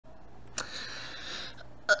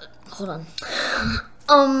Hold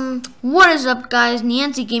on. What is up, guys?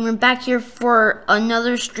 Nancy Gamer back here for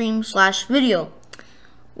another stream/video.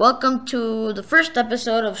 Welcome to the first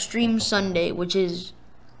episode of Stream Sunday, which is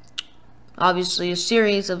obviously a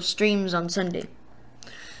series of streams on Sunday.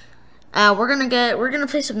 We're gonna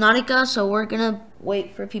play Subnautica, so we're gonna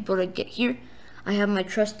wait for people to get here. I have my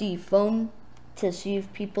trusty phone to see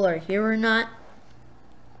if people are here or not,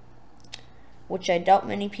 which I doubt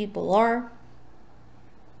many people are.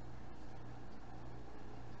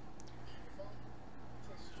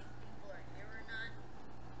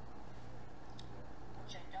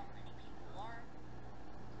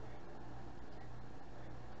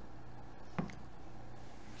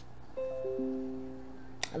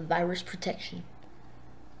 Virus protection.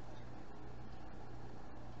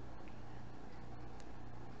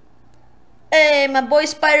 Hey, my boy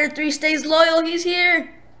Spider 3 stays loyal. He's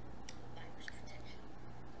here.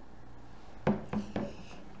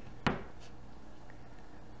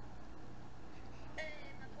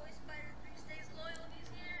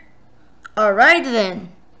 All right then.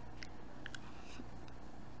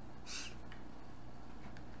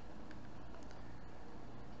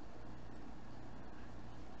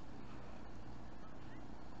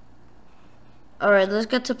 Alright, let's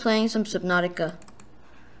get to playing some Subnautica.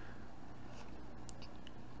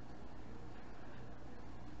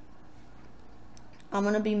 I'm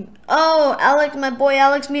gonna be... Oh, Alex, my boy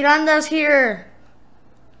Alex Miranda's here.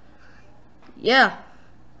 Yeah.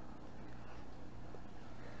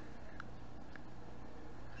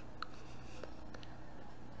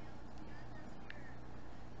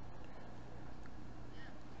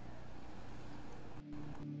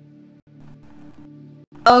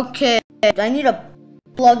 Okay, I need to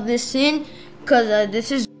plug this in because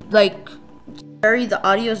this is like the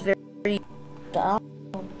audio is very down.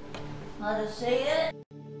 How to say it?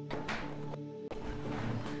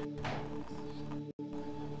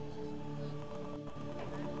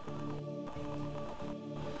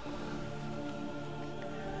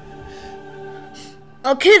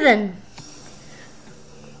 Okay then.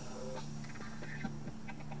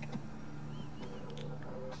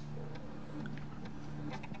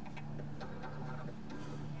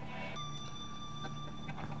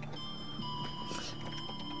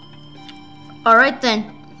 Alright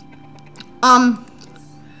then.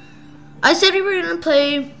 I said we were gonna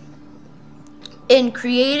play in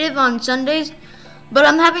creative on Sundays, but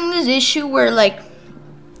I'm having this issue where like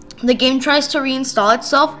the game tries to reinstall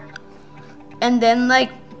itself and then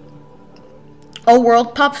like a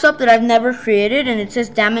world pops up that I've never created and it says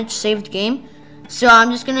damage saved game. So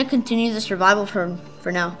I'm just gonna continue the survival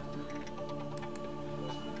for now.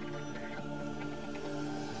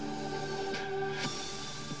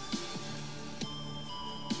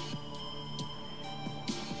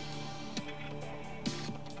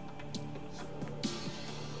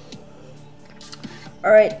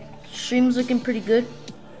 Alright, stream's looking pretty good.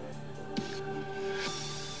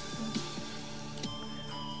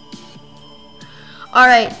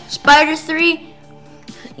 Alright, Spider 3,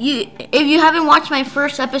 if you haven't watched my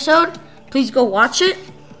first episode, please go watch it.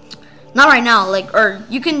 Not right now, or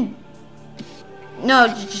you can, no,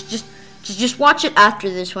 just watch it after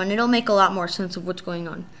this one. It'll make a lot more sense of what's going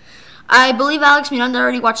on. I believe Alex Miranda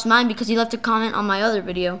already watched mine because he left a comment on my other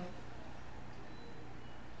video.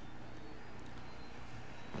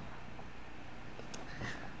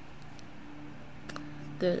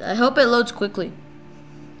 I hope it loads quickly.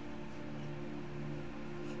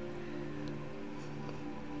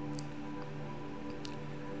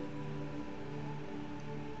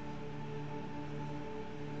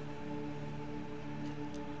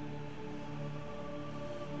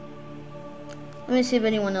 Let me see if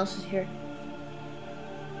anyone else is here.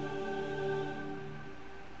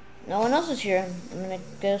 No one else is here. I'm gonna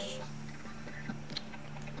guess.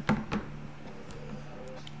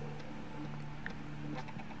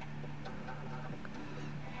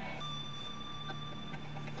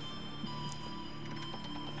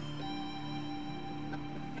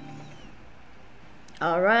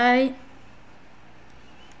 Alright.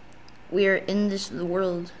 We are in the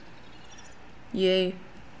world. Yay.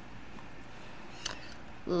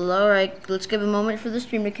 Alright, let's give a moment for the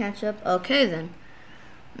stream to catch up. Okay then.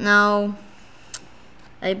 Now,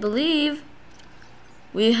 I believe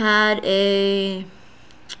we had a...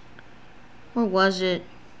 Where was it?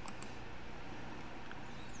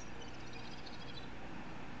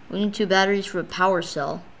 We need 2 batteries for a power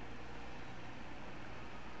cell.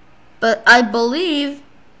 But I believe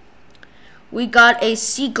we got a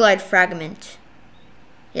sea glide fragment.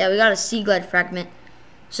 Yeah, we got a sea glide fragment.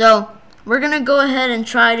 So we're gonna go ahead and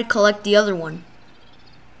try to collect the other one.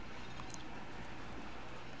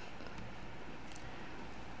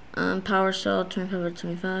 Power cell 25 by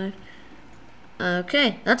 25.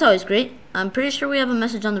 Okay, that's always great. I'm pretty sure we have a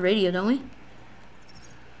message on the radio, don't we?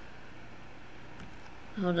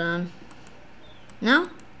 Hold on. No?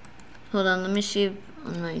 Hold on, let me see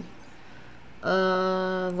on my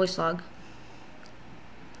voice log.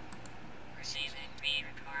 Receiving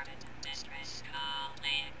pre-recorded distress call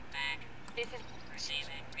laying back. This is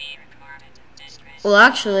receiving pre-recorded distress. Well,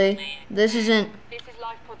 actually, this isn't. This is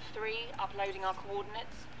LifePod 3 uploading our coordinates.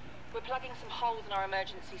 We're plugging some holes in our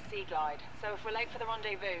emergency sea glide, so if we're late for the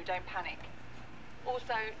rendezvous, don't panic.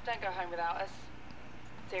 Also, don't go home without us.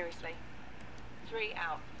 Seriously. 3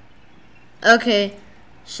 out. Okay,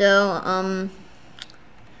 so,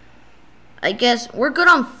 I guess we're good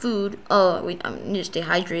on food. Oh, wait, I need to stay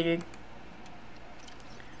hydrated.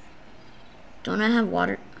 Don't I have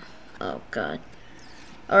water? Oh, God.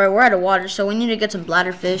 Alright, we're out of water, so we need to get some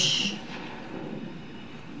bladderfish.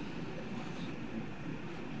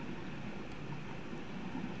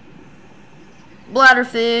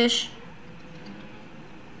 Bladderfish.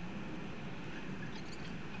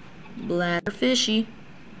 Bladderfishy.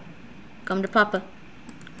 Come to Papa.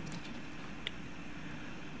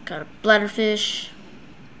 Got a bladderfish.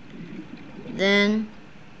 Then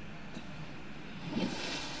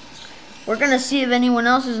we're gonna see if anyone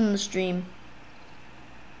else is in the stream.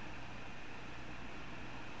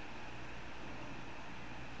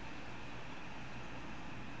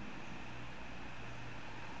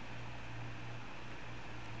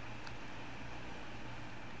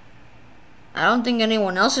 I don't think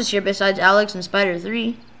anyone else is here besides Alex and Spider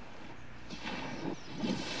 3.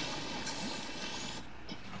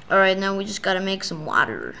 Alright, now we just gotta make some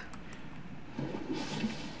water.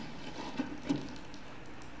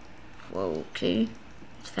 Whoa, okay.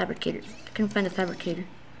 It's a fabricator. I couldn't find the fabricator.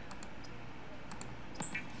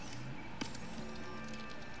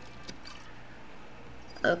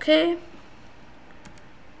 Okay.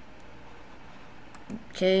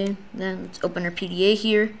 Okay, then let's open our PDA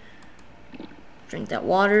here. Drink that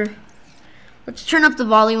water. Let's turn up the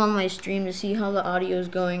volume on my stream to see how the audio is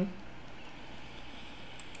going.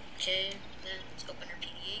 Okay, then let's open our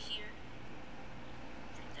PDA here.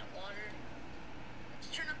 Drink that water.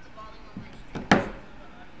 Let's turn up the volume on my stream to see how the audio is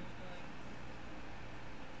going.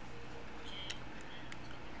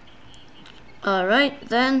 Alright,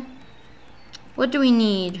 then what do we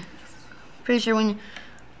need? Pretty sure we need.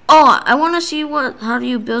 Oh, I want to see how do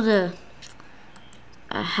you build a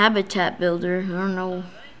habitat builder. I don't know.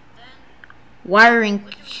 Wiring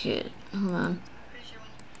kit. Hold on.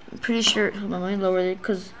 I'm pretty sure. Hold on, let me lower it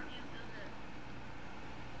because.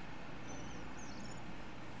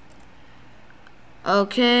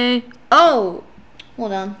 Okay. Oh!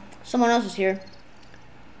 Hold on. Someone else is here.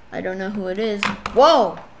 I don't know who it is.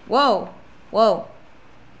 Whoa! Whoa! Whoa!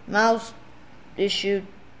 Mouse issue.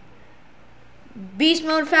 Beast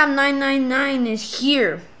Mode Fam 999 is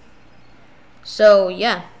here. So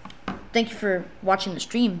yeah, thank you for watching the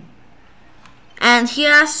stream. And he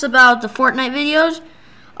asks about the Fortnite videos.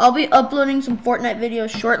 I'll be uploading some Fortnite videos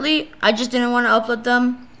shortly. I just didn't want to upload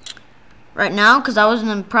them right now because I was in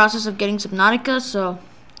the process of getting Subnautica. So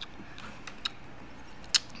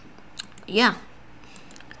yeah.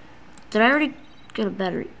 Did I already get a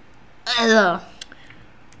battery?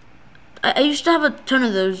 I used to have a ton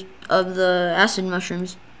of those, of the acid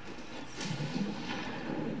mushrooms.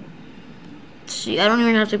 See, I don't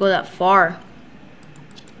even have to go that far.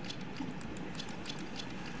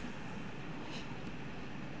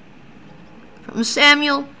 From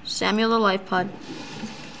Samuel the Life Pod.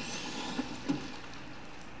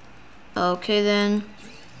 Okay then.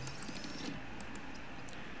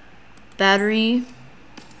 Battery.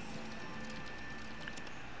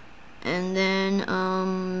 And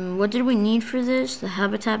then, what did we need for this? The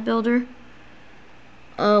habitat builder.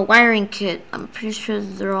 Wiring kit. I'm pretty sure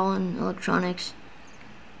they're all in electronics.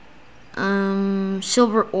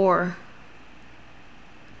 Silver ore.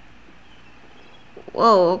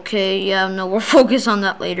 Whoa, okay, yeah, no, we'll focus on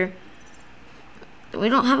that later. We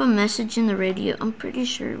don't have a message in the radio. I'm pretty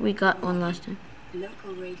sure we got one last time.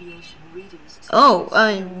 Local radiation readings. Oh,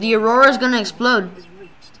 the Aurora's gonna explode. Has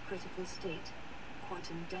reached critical state.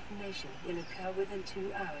 Quantum detonation will occur within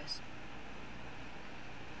 2 hours.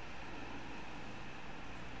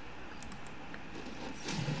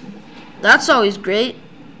 That's always great.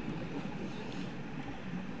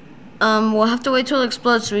 We'll have to wait till it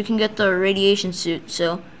explodes so we can get the radiation suit.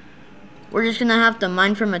 So we're just gonna have to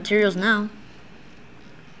mine for materials now.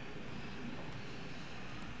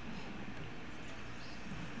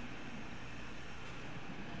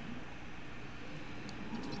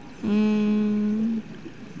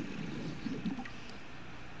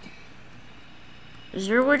 Is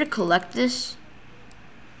there a way to collect this?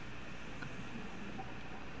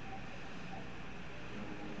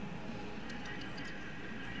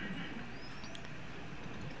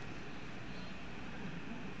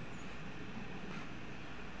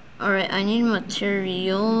 Alright, I need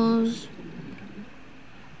materials.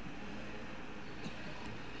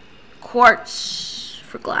 Quartz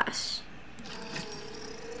for glass.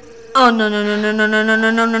 Oh, no, no, no, no, no, no, no, no,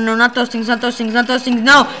 no, no, no, not those things, not those things, not those things.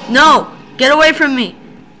 No, no, get away from me.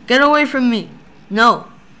 Get away from me. No.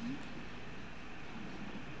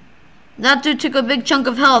 That dude took a big chunk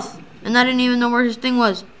of health, and I didn't even know where his thing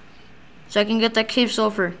was. So I can get that cave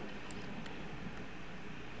sulfur.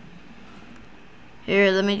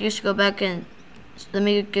 Here, let me just go back and let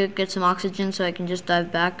me get some oxygen so I can just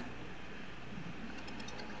dive back.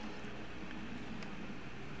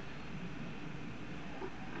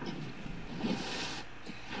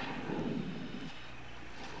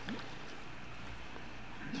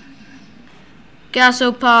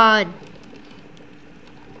 Gasopod.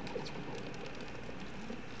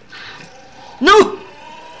 No!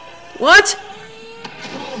 What?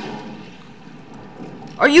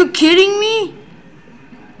 Are you kidding me?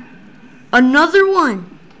 Another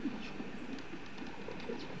one.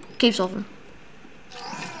 Cave sulfur.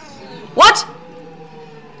 What?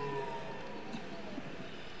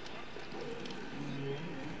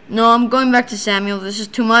 No, I'm going back to Samuel. This is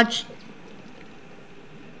too much.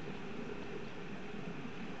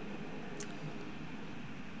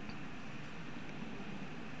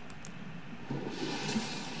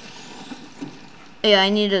 Yeah, I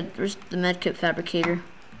need where's the medkit fabricator?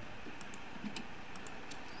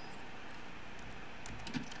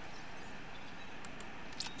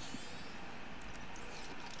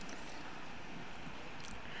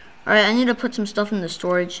 Alright, I need to put some stuff in the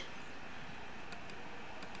storage.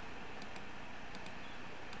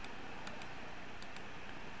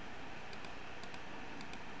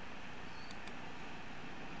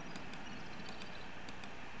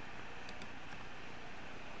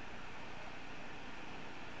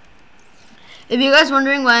 If you guys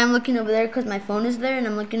wondering why I'm looking over there, because my phone is there and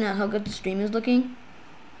I'm looking at how good the stream is looking.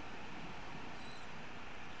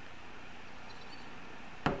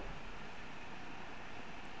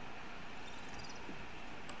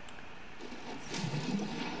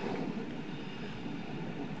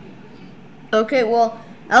 Okay, well,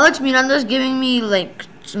 Alex Miranda's giving me like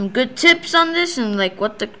some good tips on this and like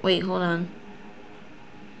what the wait, hold on.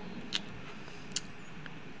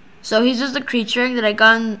 So he's just a creature that I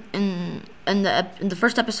got in the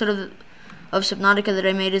first episode of Subnautica that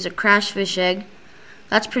I made is a crash fish egg.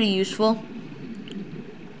 That's pretty useful.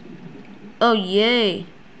 Oh yay.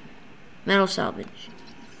 Metal salvage.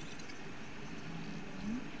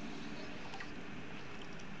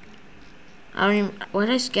 I don't even, why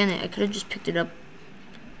did I scan it? I could have just picked it up.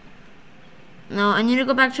 No, I need to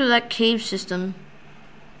go back to that cave system.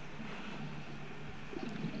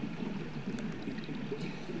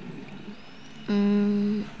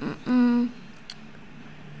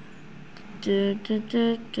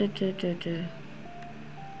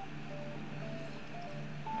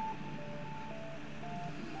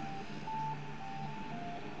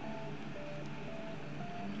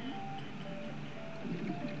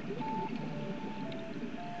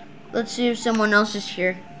 Let's see if someone else is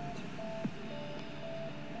here.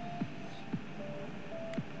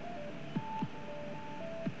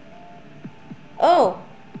 Oh,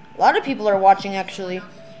 a lot of people are watching actually.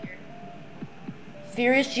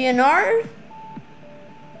 Furious GNR?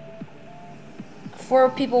 4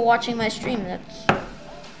 people watching my stream, that's...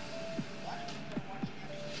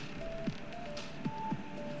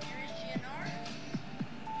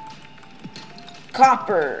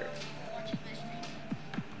 Copper.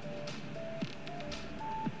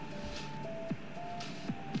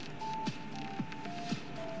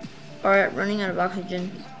 Alright, running out of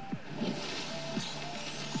oxygen.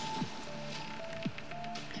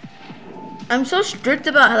 I'm so strict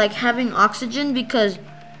about like having oxygen because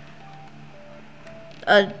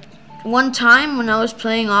one time when I was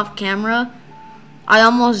playing off camera, I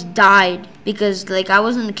almost died because like I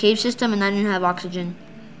was in the cave system and I didn't have oxygen.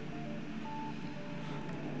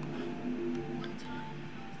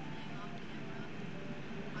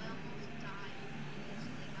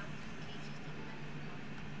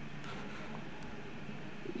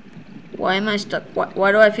 Why am I stuck?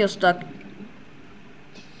 Why do I feel stuck?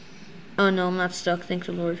 Oh no, I'm not stuck, thank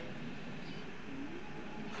the Lord.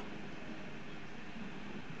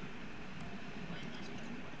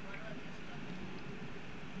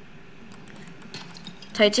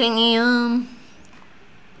 Titanium.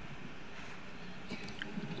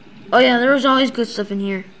 Oh yeah, there was always good stuff in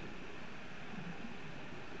here.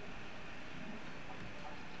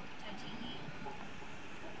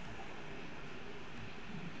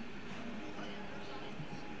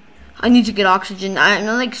 I need to get oxygen. I'm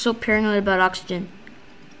like so paranoid about oxygen.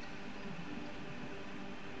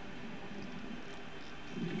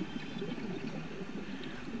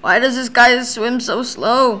 Why does this guy swim so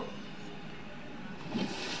slow?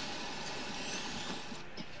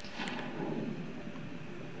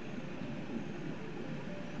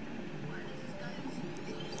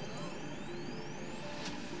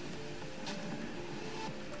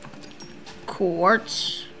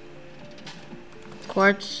 Quartz.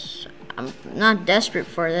 Quartz. I'm not desperate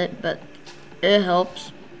for it, but it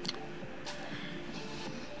helps.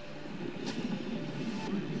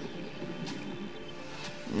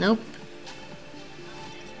 Nope.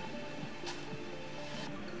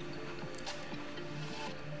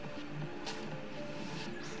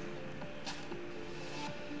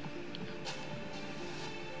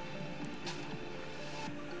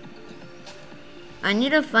 I need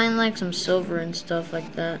to find like some silver and stuff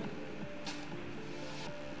like that.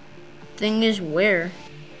 Thing is, where?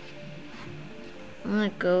 I'm gonna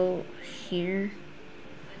go here.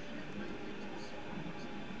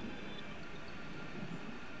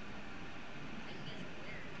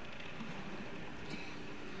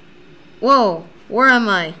 Whoa, where am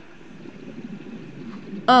I?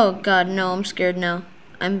 Oh god, no, I'm scared now.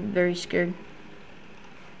 I'm very scared.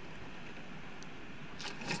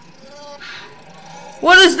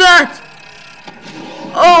 What is that?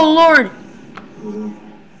 Oh Lord!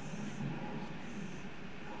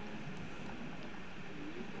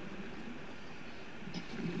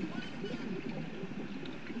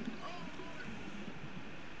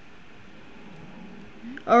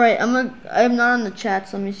 Alright, I'm not on the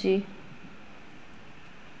chats, let me see.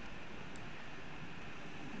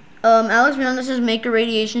 Alex Miranda says make a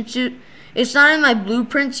radiation suit. It's not in my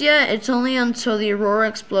blueprints yet, it's only until the aurora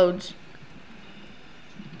explodes.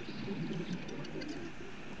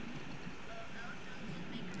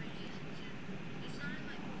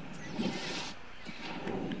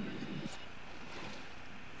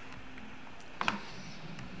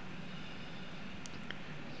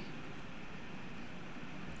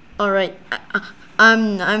 Alright,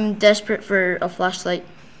 I'm desperate for a flashlight.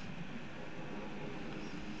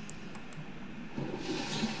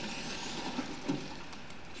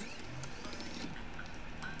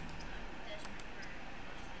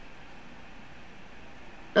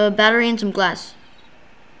 A battery and some glass.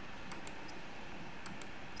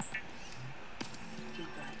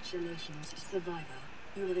 Congratulations, survivor.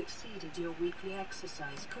 You have exceeded your weekly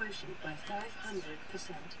exercise quotient by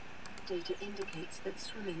 500%. Data indicates that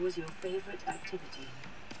swimming was your favorite activity.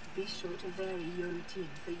 Be sure to vary your routine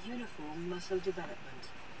for uniform muscle development.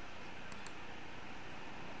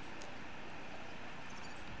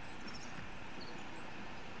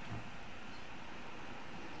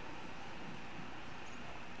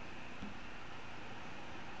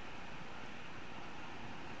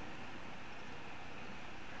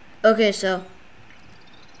 Okay, so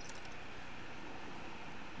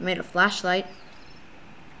made a flashlight.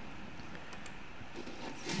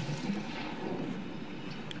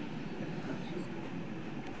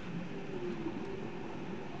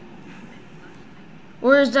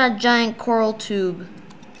 Where's that giant coral tube?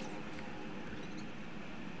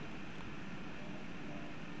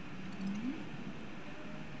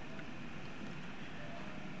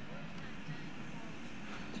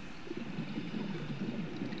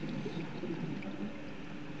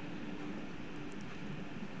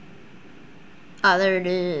 Ah, there it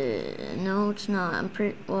is. No, it's not. I'm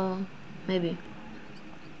pretty, well, maybe.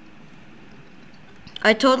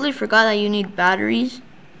 I totally forgot that you need batteries.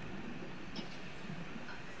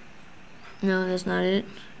 No, that's not it.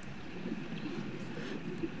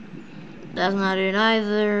 That's not it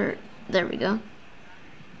either. There we go.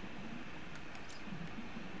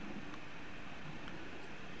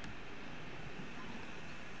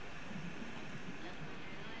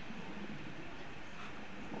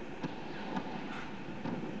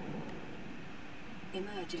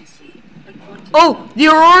 Emergency. Oh, the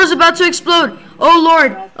aurora's about to explode. Oh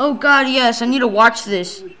Lord. Oh God, yes. I need to watch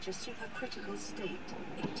this. Reach a supercritical state.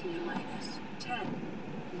 18 minus 10,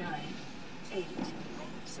 9, 8,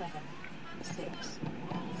 7, 6,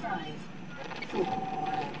 5, 4,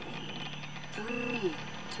 3,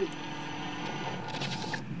 2.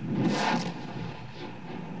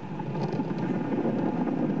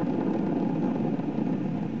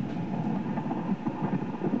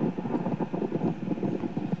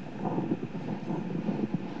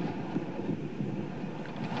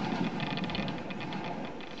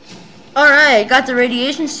 Alright, got the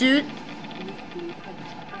radiation suit. Blueprint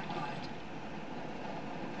acquired.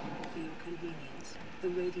 For your convenience, the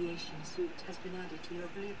radiation suit has been added to your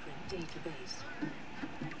blueprint database.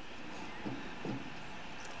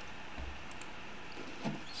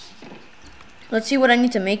 Let's see what I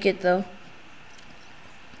need to make it though.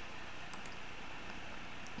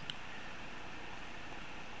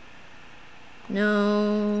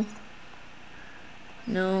 No.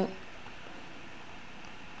 No.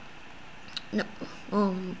 No.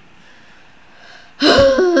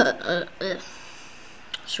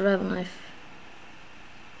 Survival knife.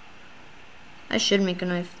 I should make a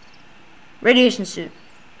knife. Radiation suit.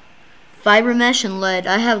 Fiber mesh and lead.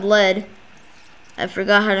 I have lead. I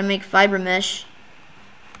forgot how to make fiber mesh.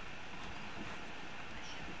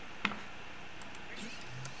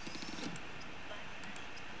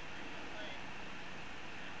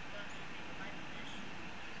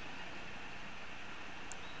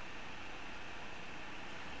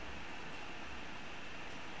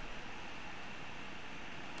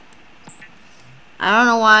 I don't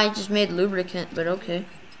know why I just made lubricant, but okay.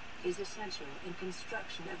 Is essential in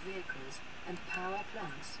construction of vehicles and power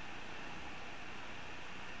plants.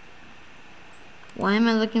 Why am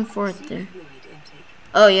I looking for it there? Fluid intake.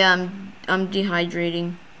 Oh yeah, I'm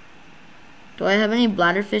dehydrating. Do I have any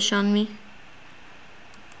bladderfish on me?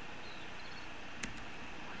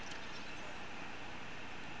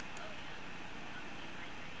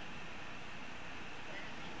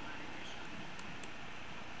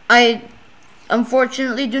 I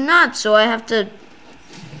unfortunately do not, so I have to.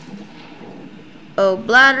 Oh,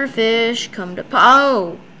 bladderfish, come to.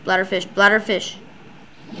 Oh, bladderfish, bladderfish.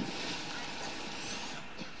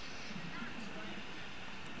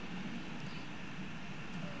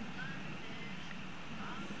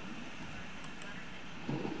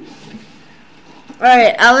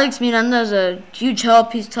 Alright, Alex Miranda's a huge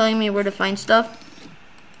help. He's telling me where to find stuff.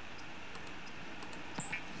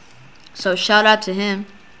 So shout out to him.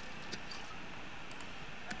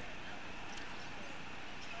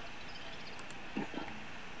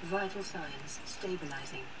 Vital signs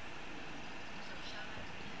stabilizing.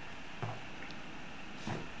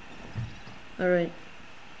 Alright.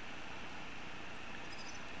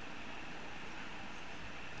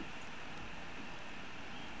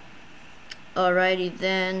 Alrighty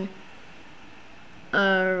then.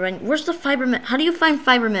 Alright, where's the fiber mesh? How do you find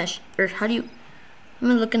fiber mesh? Or how do you... I'm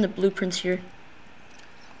gonna look in the blueprints here.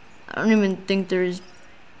 I don't even think there is...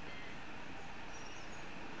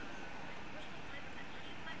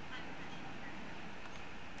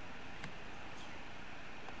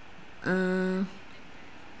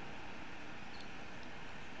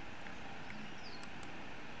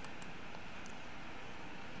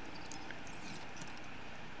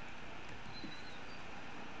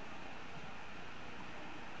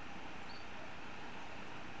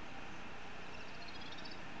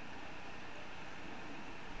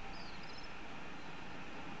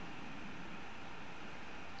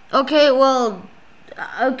 Okay, well,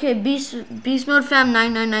 okay, Beast Mode Fam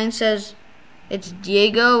 999 says it's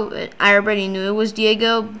Diego. I already knew it was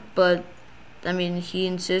Diego, but I mean he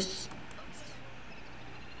insists.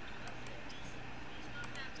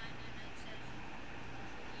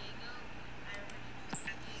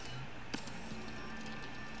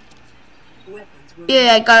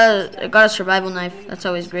 Yeah, I got a survival knife. That's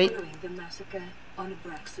always great. Following the massacre on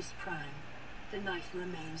Abraxas Prime, the knife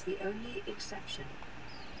remains the only exception.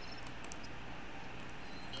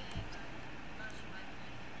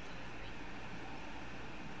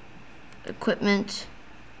 Equipment.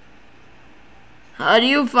 How do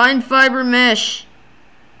you find fiber mesh?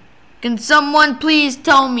 Can someone please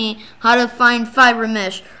tell me how to find fiber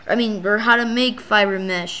mesh? Or how to make fiber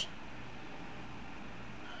mesh?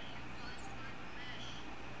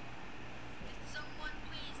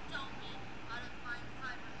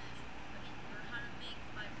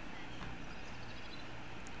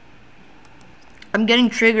 I'm getting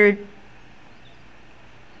triggered.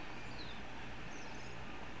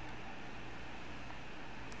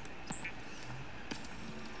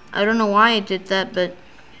 I don't know why I did that, but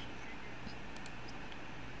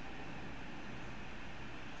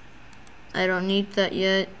I don't need that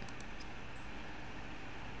yet.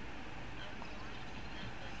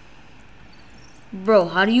 Bro,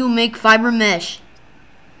 how do you make fiber mesh?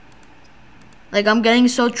 Like, I'm getting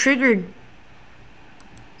so triggered.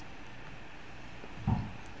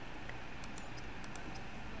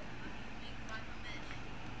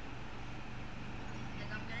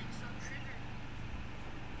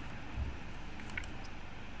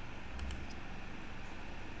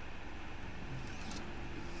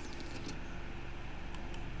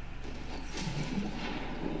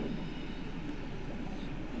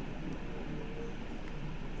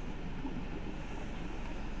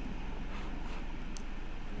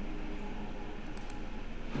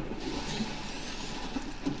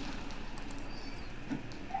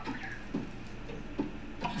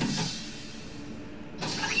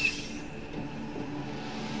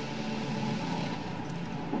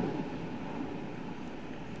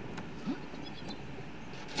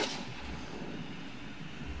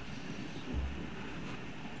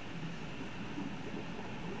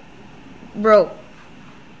 Bro,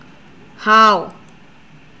 how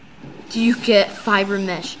do you get fiber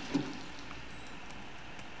mesh?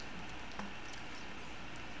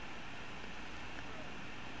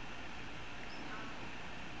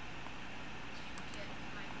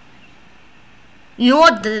 You know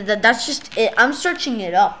what? That's just it. I'm searching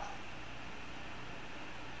it up.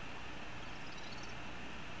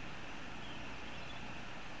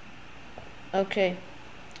 Okay.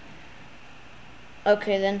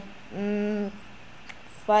 Okay then.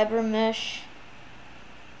 Fiber mesh.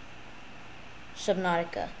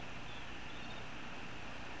 Subnautica.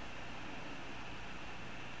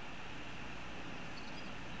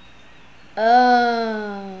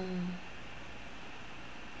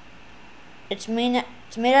 It's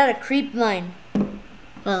made out of creep line.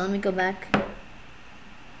 Well, let me go back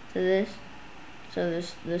to this. So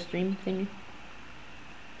the stream thingy.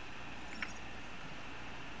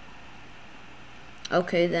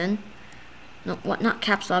 Okay then. No, what? Not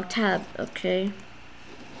caps lock tab. Okay.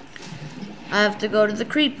 I have to go to the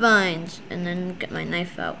creep vines and then get my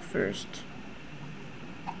knife out first.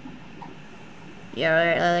 Yeah,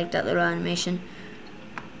 right, I like that little animation.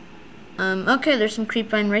 Okay, there's some creep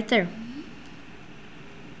vine right there.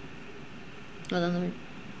 Hold on, let me.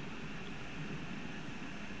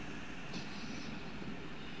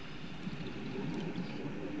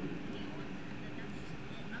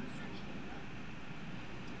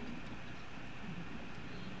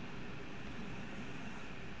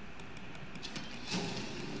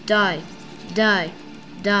 Die. Die.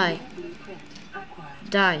 Die.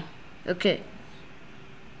 Die. Okay.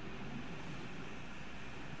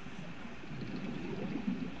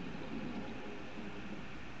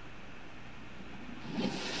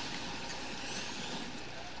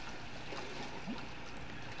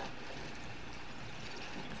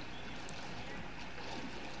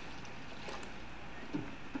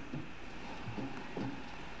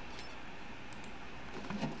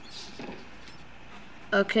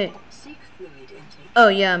 Okay. Oh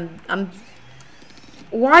yeah, I'm.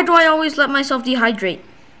 Why do I always let myself dehydrate?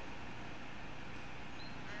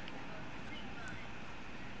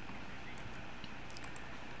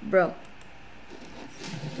 Bro.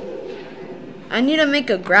 I need to make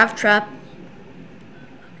a graph trap.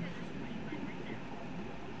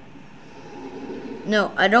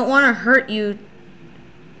 No, I don't want to hurt you.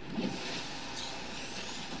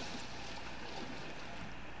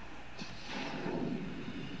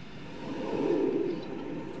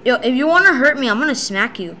 Yo, if you want to hurt me, I'm gonna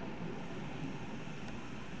smack you.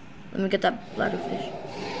 Let me get that bladder fish.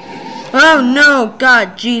 Oh no,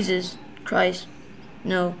 God, Jesus Christ.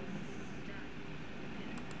 No.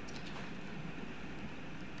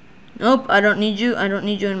 Nope, I don't need you. I don't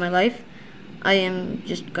need you in my life. I am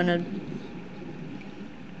just gonna...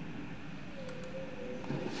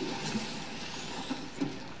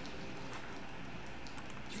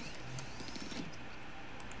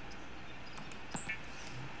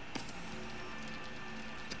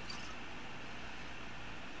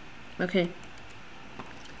 Okay.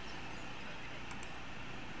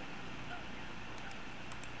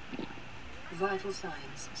 Vital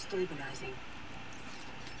signs stabilizing.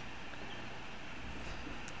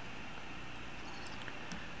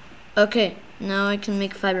 Okay, now I can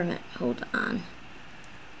make fiber mat. Hold on.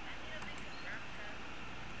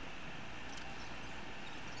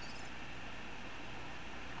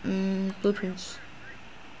 Blueprints.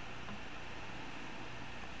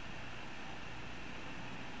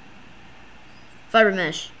 Fiber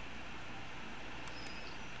mesh.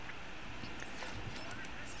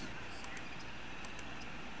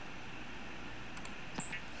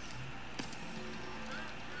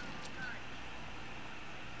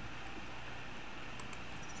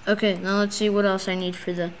 Okay, now let's see what else I need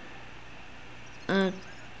for the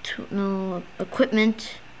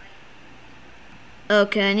equipment.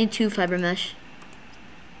 Okay, I need 2 fiber mesh.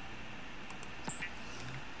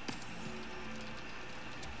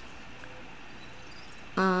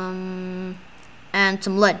 And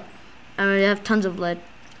some lead. I already have tons of lead.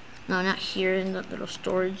 No, not here in the little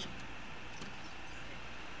storage.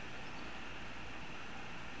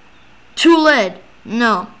 2 lead.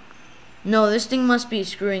 No. No, this thing must be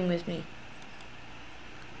screwing with me.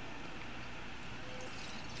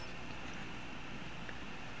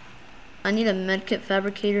 I need a medkit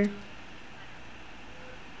fabricator.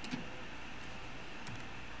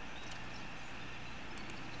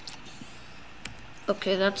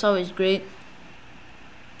 Okay, that's always great.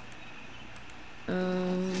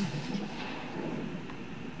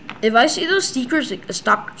 If I see those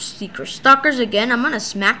stalkers again, I'm gonna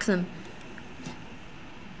smack them.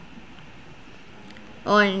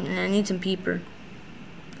 Oh, I need some peeper.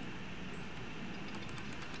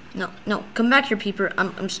 No, come back here, Peeper.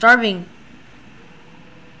 I'm starving.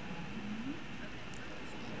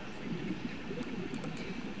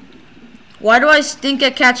 Why do I stink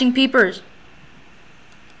at catching peepers?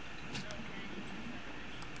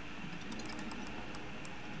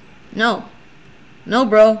 No. No,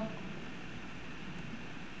 bro.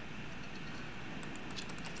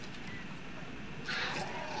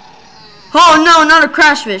 Oh no, not a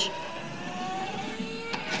crash fish.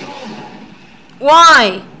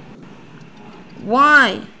 Why?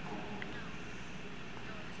 Why?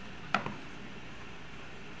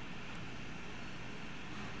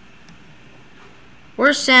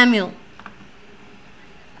 Where's Samuel?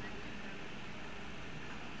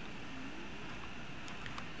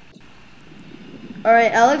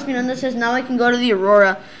 Alright, Alex Miranda says now I can go to the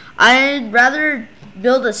Aurora. I'd rather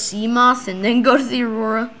build a sea moth and then go to the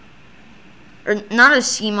Aurora. Or not a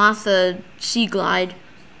sea moth, a sea glide.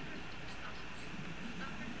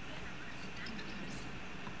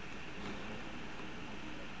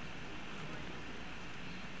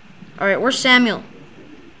 Alright, where's Samuel?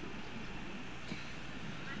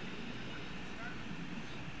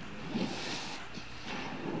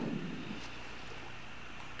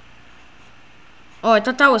 Oh, I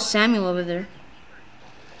thought that was Samuel over there.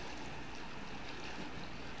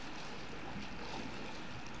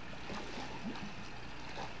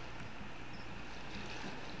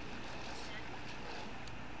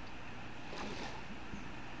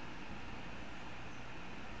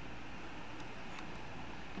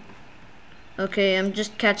 Okay, I'm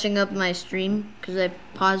just catching up my stream because I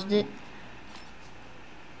paused it.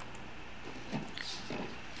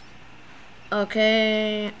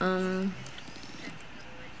 Okay,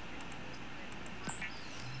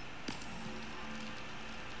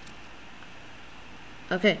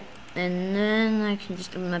 okay, and then I can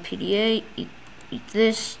just open my PDA, eat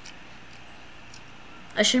this.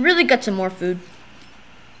 I should really get some more food.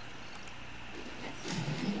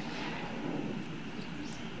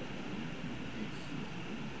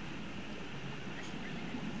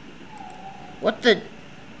 What the?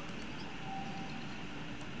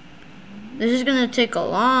 This is gonna take a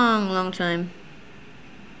long time.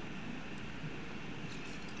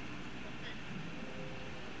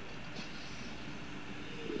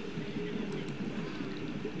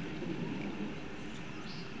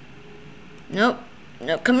 Nope.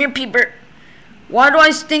 No, come here, Peeper. Why do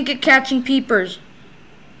I stink at catching peepers?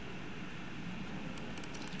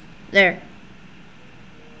 There.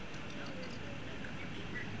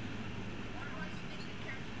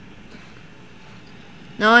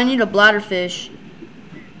 Now I need a bladderfish.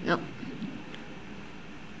 Nope.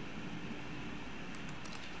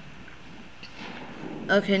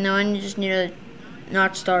 Okay, now I just need to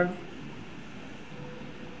not starve.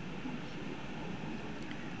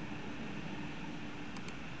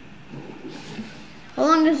 How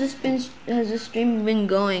long has this stream been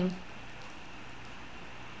going?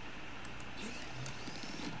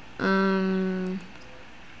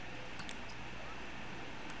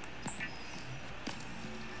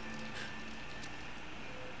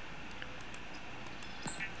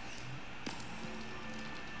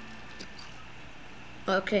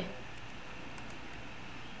 Okay.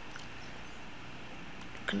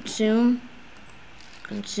 Consume.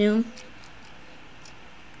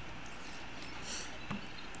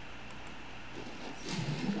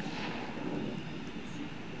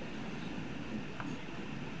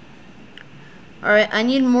 Alright, I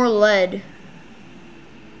need more lead.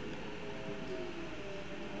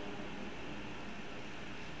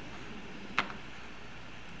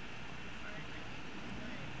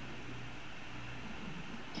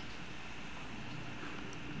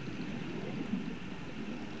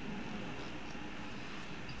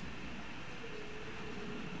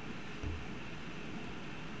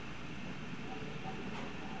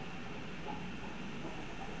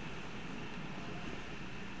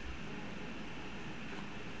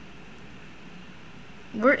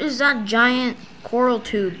 Where is that giant coral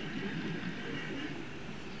tube?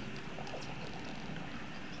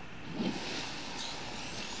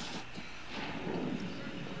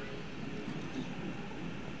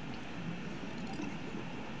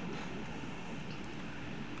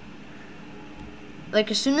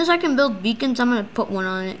 Like, as soon as I can build beacons, I'm gonna put one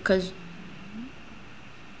on it, cause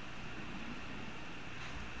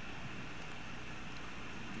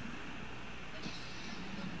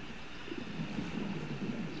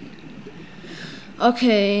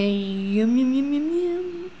okay,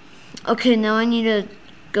 yum. Okay, now I need to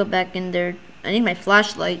go back in there. I need my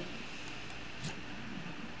flashlight.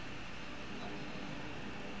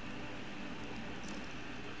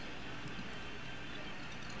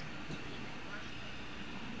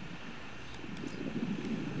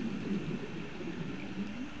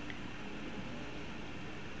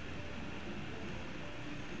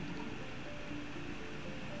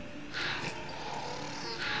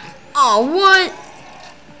 Oh, what?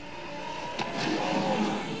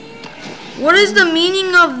 What is the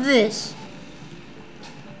meaning of this?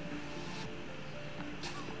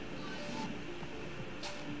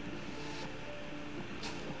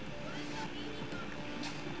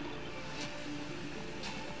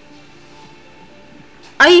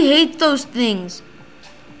 I hate those things.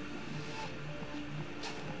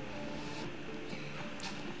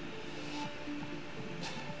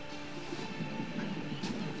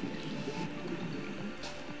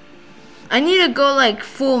 I need to go like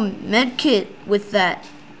full medkit with that.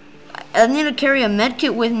 I need to carry a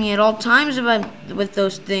medkit with me at all times if I'm with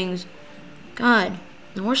those things. God,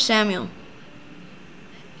 and where's Samuel?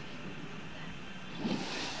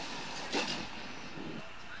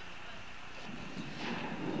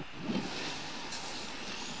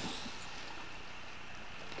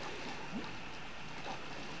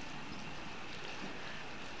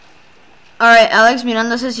 Alright, Alex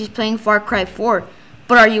Miranda says he's playing Far Cry 4.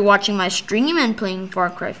 But are you watching my stream and playing Far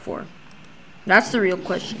Cry 4? That's the real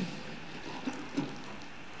question.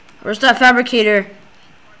 Where's that fabricator?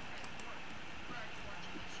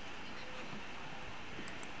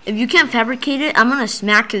 If you can't fabricate it, I'm gonna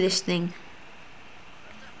smack this thing.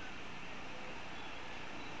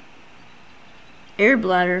 Air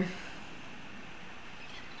bladder.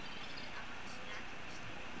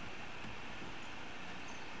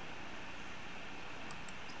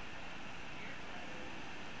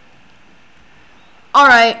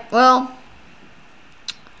 Alright, well,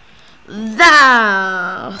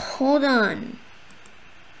 hold on.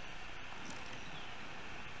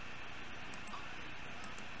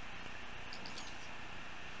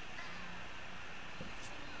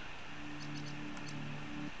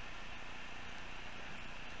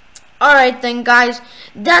 Alright then, guys,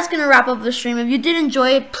 that's gonna wrap up the stream. If you did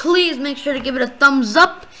enjoy it, please make sure to give it a thumbs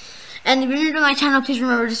up. And if you're new to my channel, please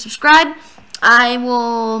remember to subscribe. I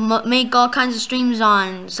will make all kinds of streams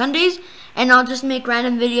on Sundays, and I'll just make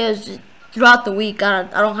random videos throughout the week. I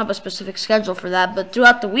don't have a specific schedule for that, but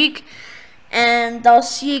throughout the week. And I'll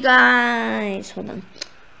see you guys,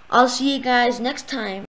 I'll see you guys next time.